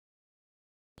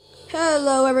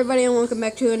Hello everybody and welcome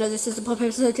back to another System Pop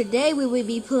episode. Today we will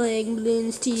be playing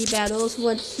Bloons TD Battles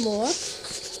once more.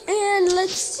 And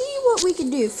let's see what we can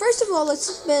do. First of all, let's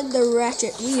spin the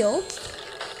ratchet wheel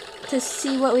to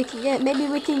see what we can get. Maybe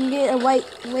we can get a White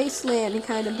Wasteland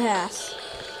kind of pass.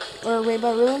 Or a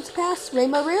Rainbow Ruins pass.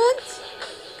 Rainbow Ruins?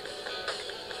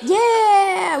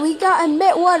 Yeah! We got a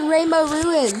Admit 1 Rainbow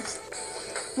Ruins.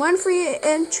 One free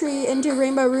entry into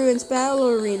Rainbow Ruins Battle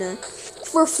Arena.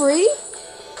 For free?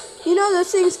 You know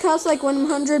those things cost like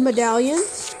 100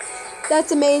 medallions?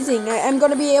 That's amazing. I'm going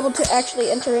to be able to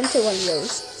actually enter into one of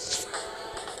those.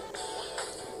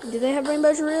 Do they have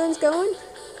Rainbow Ruins going?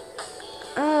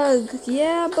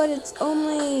 Yeah, but it's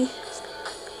only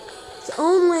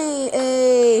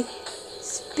a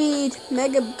speed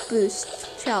mega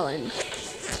boost challenge.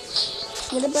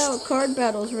 What about card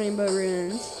battles Rainbow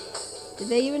Ruins? Do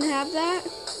they even have that?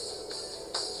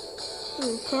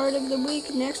 Ooh, card of the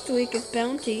week next week is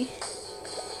bounty.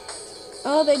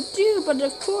 Oh, they do, but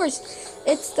of course,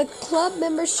 it's the club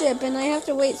membership, and I have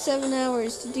to wait 7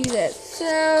 hours to do that.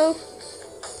 So,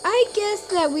 I guess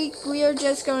that we are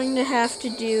just going to have to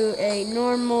do a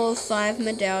normal 5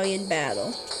 medallion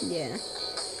battle. Yeah.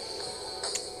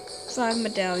 5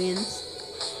 medallions.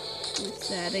 It's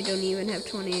sad, I don't even have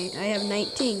 20. I have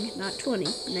 19, not 20,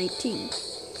 19.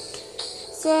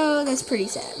 So, that's pretty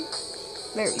sad.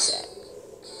 Very sad.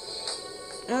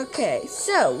 Okay,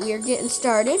 so we are getting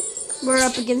started. We're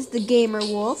up against the Gamer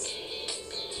Wolf.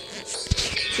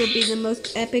 This will be the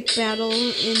most epic battle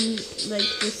in like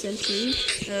this century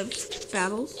of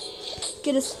battles.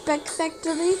 Get a Spec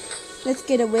Factory. Let's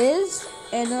get a Wiz,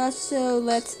 and also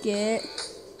let's get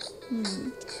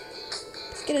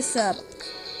a sub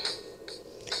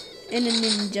and a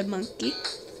Ninja Monkey.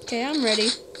 Okay, I'm ready.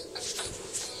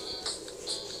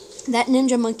 That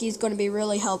Ninja Monkey is going to be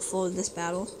really helpful in this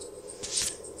battle.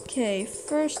 Okay,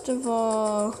 first of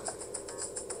all,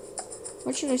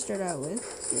 what should I start out with?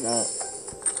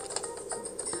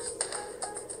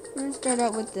 I'm going to start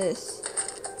out with this.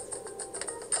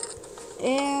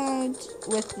 And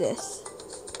with this.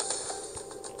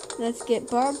 Let's get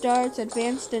Barbed Darts,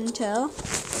 Advanced Intel.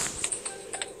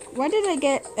 Why did I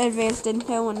get Advanced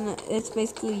Intel when it's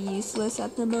basically useless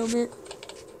at the moment?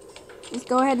 Let's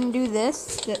go ahead and do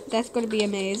this. That's going to be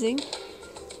amazing.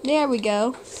 There we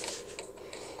go.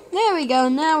 There we go,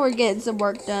 now we're getting some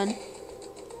work done.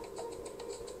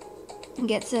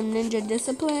 Get some Ninja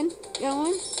Discipline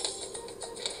going.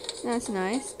 That's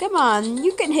nice. Come on,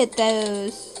 you can hit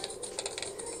those.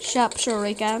 Sharp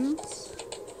shurikens.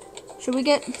 Should we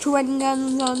get twin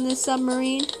guns on this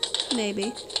submarine?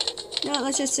 Maybe. No,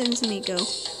 let's just send some eco.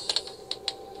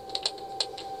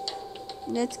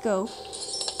 Let's go.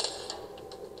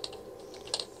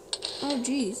 Oh,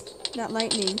 jeez. That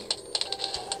lightning.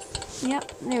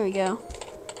 Yep, there we go.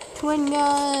 Twin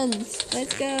guns!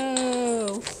 Let's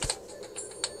go!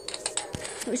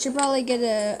 We should probably get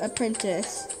a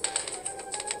apprentice.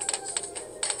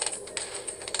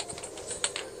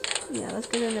 Yeah, let's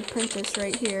get an apprentice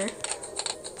right here.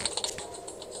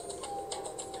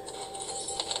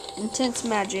 Intense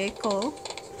magical.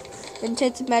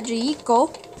 Intense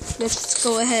magical. Let's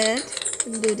go ahead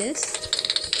and do this.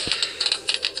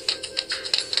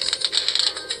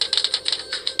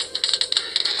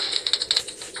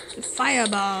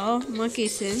 Fireball, monkey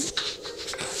sin.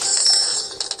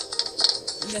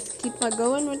 Let's keep on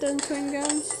going with the twin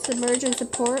guns. Submerge and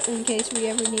support in case we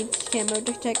ever need camo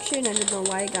detection. I don't know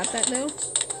why I got that though.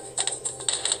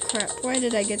 Crap, why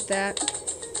did I get that?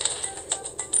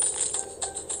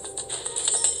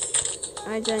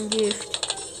 I done goofed.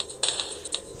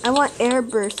 I want air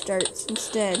burst darts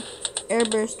instead. Air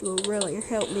burst will really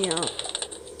help me out.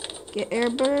 Get air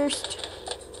burst.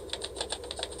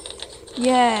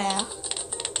 Yeah.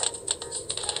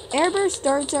 Airburst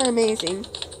darts are amazing.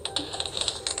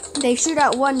 They shoot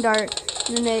out one dart,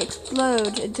 and then they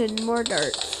explode into more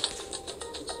darts.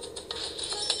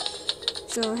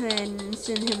 Go ahead and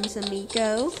send him some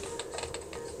eco.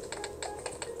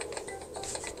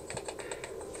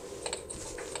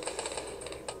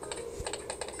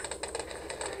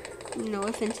 No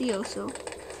offensioso.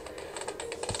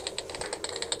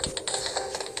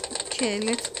 Okay,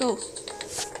 let's go.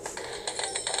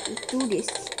 Let's do this.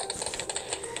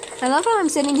 I love how I'm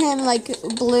sending him like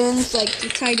balloons, like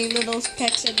tiny little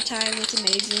pecks at a time. It's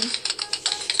amazing.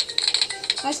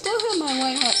 I still have my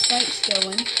white hot spikes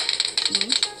going.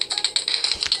 Nice.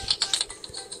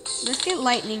 Let's get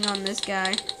lightning on this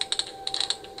guy.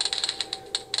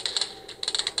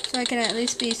 So I can at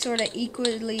least be sort of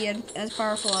equally as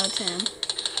powerful as him.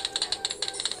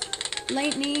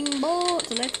 Lightning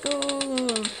bolt, let's go.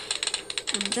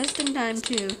 I'm just in time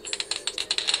too.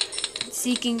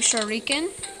 Seeking Shuriken.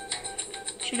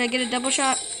 Should I get a double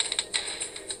shot?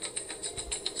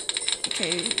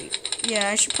 Okay, yeah,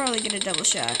 I should probably get a double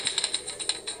shot.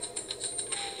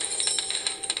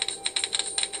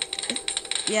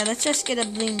 Yeah, let's just get a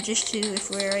Bloon just to,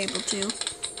 if we're able to.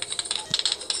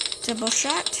 Double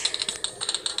shot.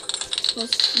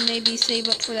 Let's maybe save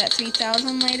up for that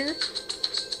 3,000 later.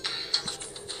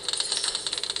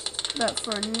 But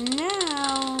for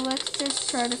now, let's just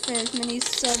try to fit as many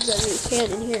subs as we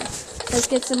can in here. Let's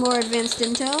get some more advanced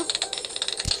intel.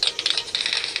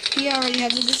 He already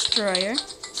has a destroyer.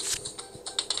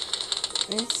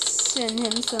 Let's send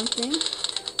him something.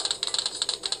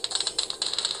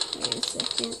 Wait a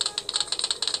second.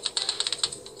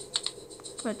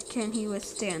 But can he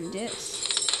withstand this?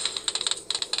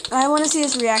 I want to see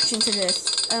his reaction to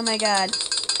this. Oh my god.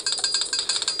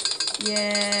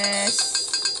 Yes.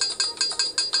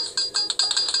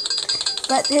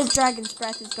 But his dragon's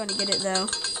breath is going to get it though.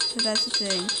 So that's the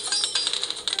thing.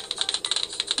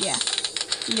 Yeah.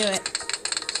 Do it.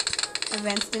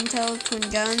 Advanced intel, twin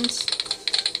guns.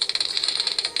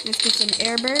 Let's get some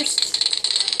air burst.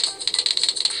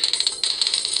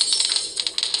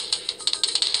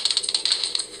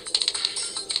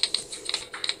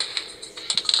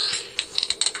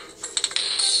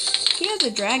 He has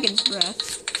a dragon's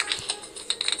breath.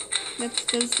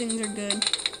 Those things are good.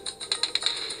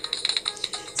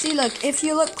 See, look, if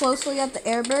you look closely at the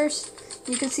air burst,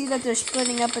 you can see that they're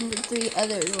splitting up into 3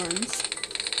 other ones.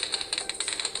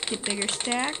 Get bigger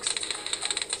stacks.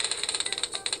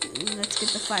 And let's get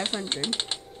the 500.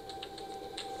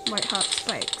 White hot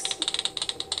spikes.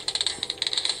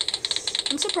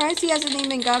 I'm surprised he hasn't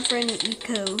even gone for any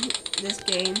eco this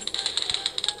game.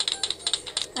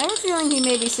 I have a feeling he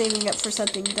may be saving up for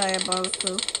something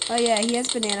diabolical. Oh yeah, he has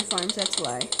banana farms, that's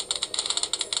why.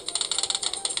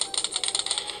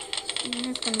 I'm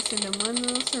just gonna send him one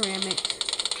little ceramic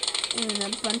and a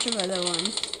bunch of other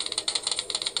ones.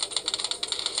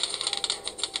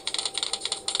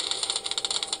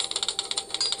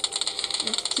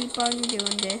 Let's keep on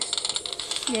doing this.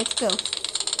 Let's go.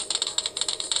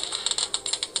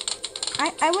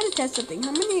 I want to test something.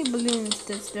 How many balloons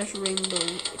does this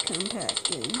rainbow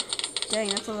compact in? Dang,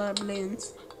 that's a lot of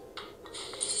balloons.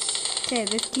 Okay,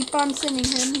 let's keep on sending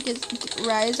him. Just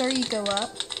rise our eco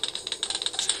up.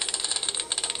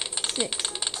 6,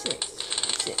 6,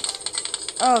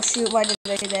 6. Oh shoot, why did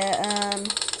I do that?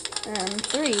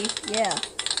 3, yeah.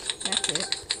 That's it.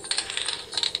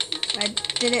 I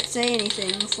didn't say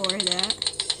anything before that.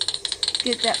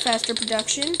 Get that faster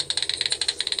production.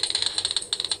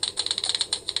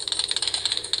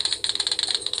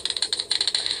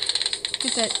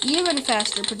 Get that even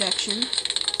faster production.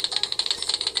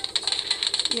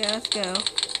 Yeah, let's go.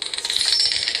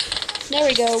 There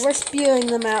we go, we're spewing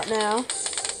them out now.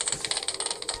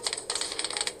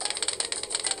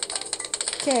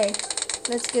 Okay,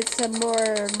 let's get some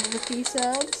more rookie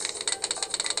subs.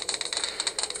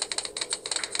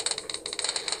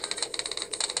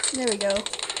 There we go.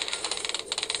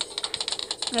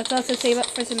 Let's also save up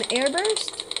for some airburst.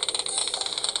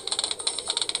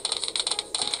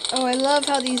 Oh, I love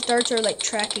how these darts are like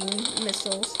tracking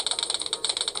missiles.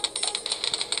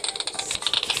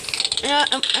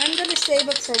 I'm gonna save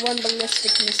up for one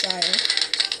ballistic missile.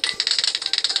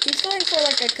 He's going for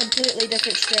like a completely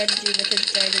different strategy with his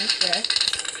dragon's breath.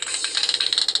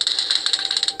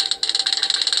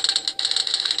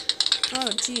 Oh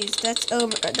jeez,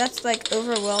 that's like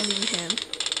overwhelming him.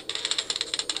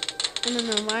 I don't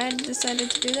know why I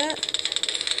decided to do that.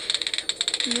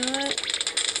 You know what?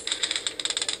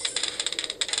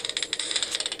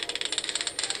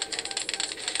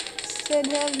 Send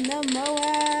him no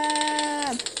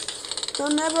Moab. He'll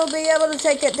never be able to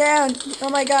take it down. Oh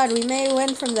my god, we may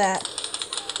win from that.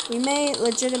 We may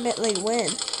legitimately win.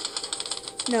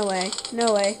 No way,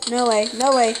 no way, no way,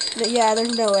 no way. Yeah,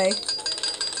 there's no way.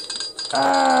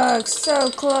 Oh, so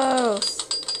close.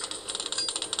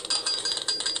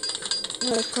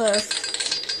 That was close.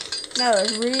 That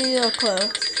was real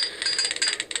close.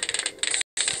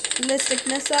 Ballistic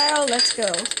missile, let's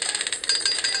go.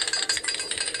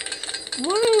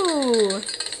 Woo!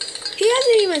 He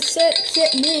hasn't even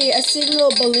hit me a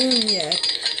single balloon yet.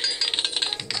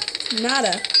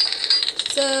 Nada.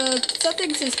 So,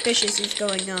 something suspicious is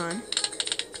going on.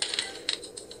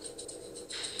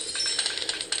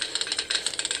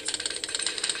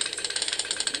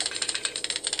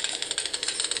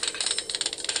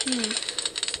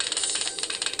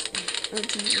 Oh,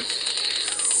 Jesus.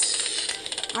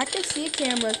 I can see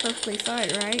cameras perfectly fine,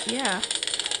 right? Yeah.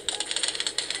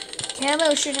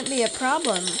 Camo shouldn't be a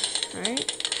problem, right?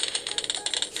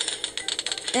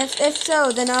 If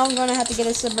so, then I'm gonna have to get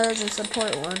a submerge and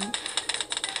support one.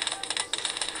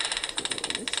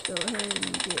 Let's go ahead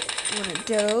and get one of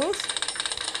those.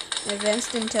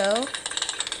 Advanced intel.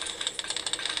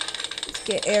 Let's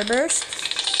get airburst.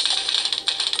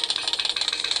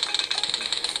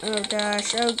 Oh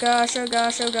gosh, oh gosh, oh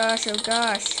gosh, oh gosh, oh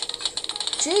gosh.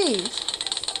 Jeez.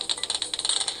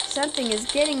 Something is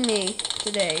getting me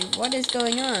today. What is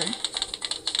going on?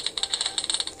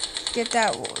 Get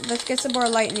that. Let's get some more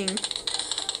lightning.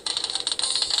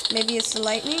 Maybe it's the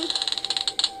lightning.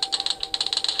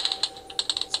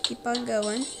 Let's keep on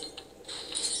going.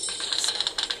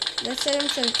 Let's set him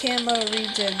some camo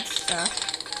regen stuff.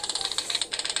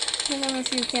 Hit him a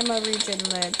few camo regen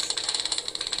leads.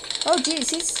 Oh geez,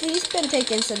 he's been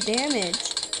taking some damage.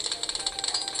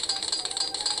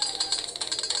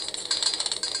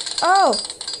 Oh,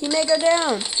 he may go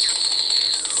down.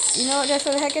 You know what? Just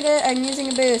for the heck of it, I'm using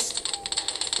a boost.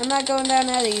 I'm not going down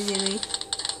that easily.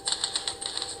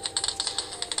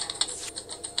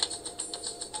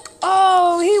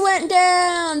 Oh, he went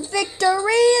down.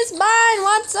 Victory is mine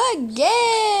once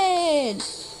again.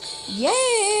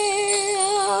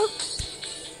 Yeah.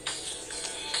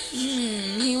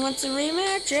 He wants a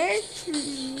rematch, eh?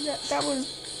 That was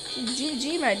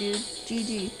GG, my dude.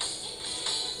 GG.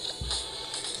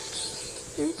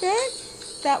 Okay,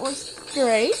 that was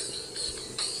great.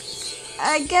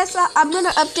 I guess I'm going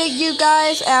to update you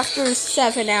guys after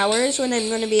 7 hours when I'm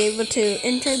going to be able to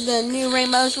enter the new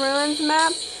Rainbow's Ruins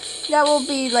map. That will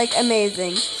be, like,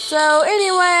 amazing. So,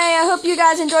 anyway, I hope you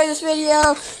guys enjoyed this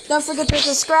video. Don't forget to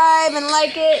subscribe and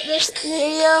like this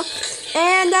video.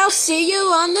 And I'll see you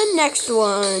on the next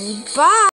one. Bye!